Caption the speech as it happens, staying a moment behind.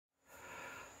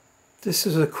This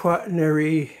is a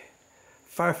Quantaray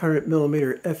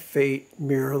 500mm f8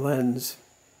 mirror lens.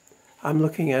 I'm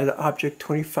looking at an object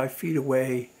 25 feet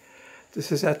away.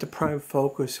 This is at the prime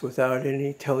focus without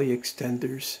any tele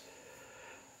extenders.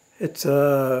 It's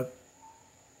a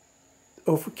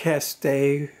overcast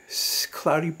day,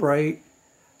 cloudy bright.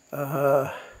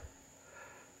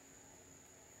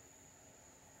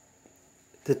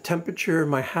 The temperature in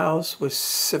my house was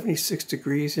 76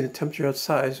 degrees and the temperature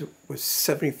outside was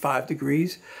 75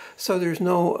 degrees. So there's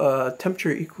no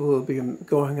temperature equilibrium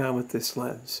going on with this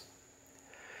lens.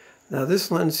 Now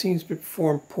this lens seems to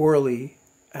perform poorly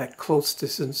at close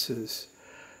distances.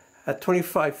 At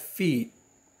 25 feet,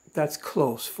 that's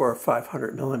close for a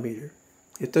 500mm.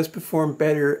 It does perform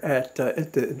better at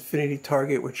the infinity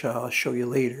target, which I'll show you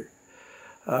later.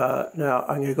 Now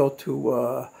I'm going to go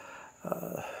to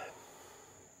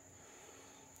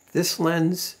this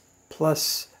lens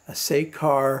plus a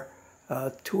sakar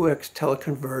 2x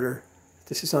teleconverter.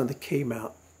 This is on the K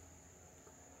mount.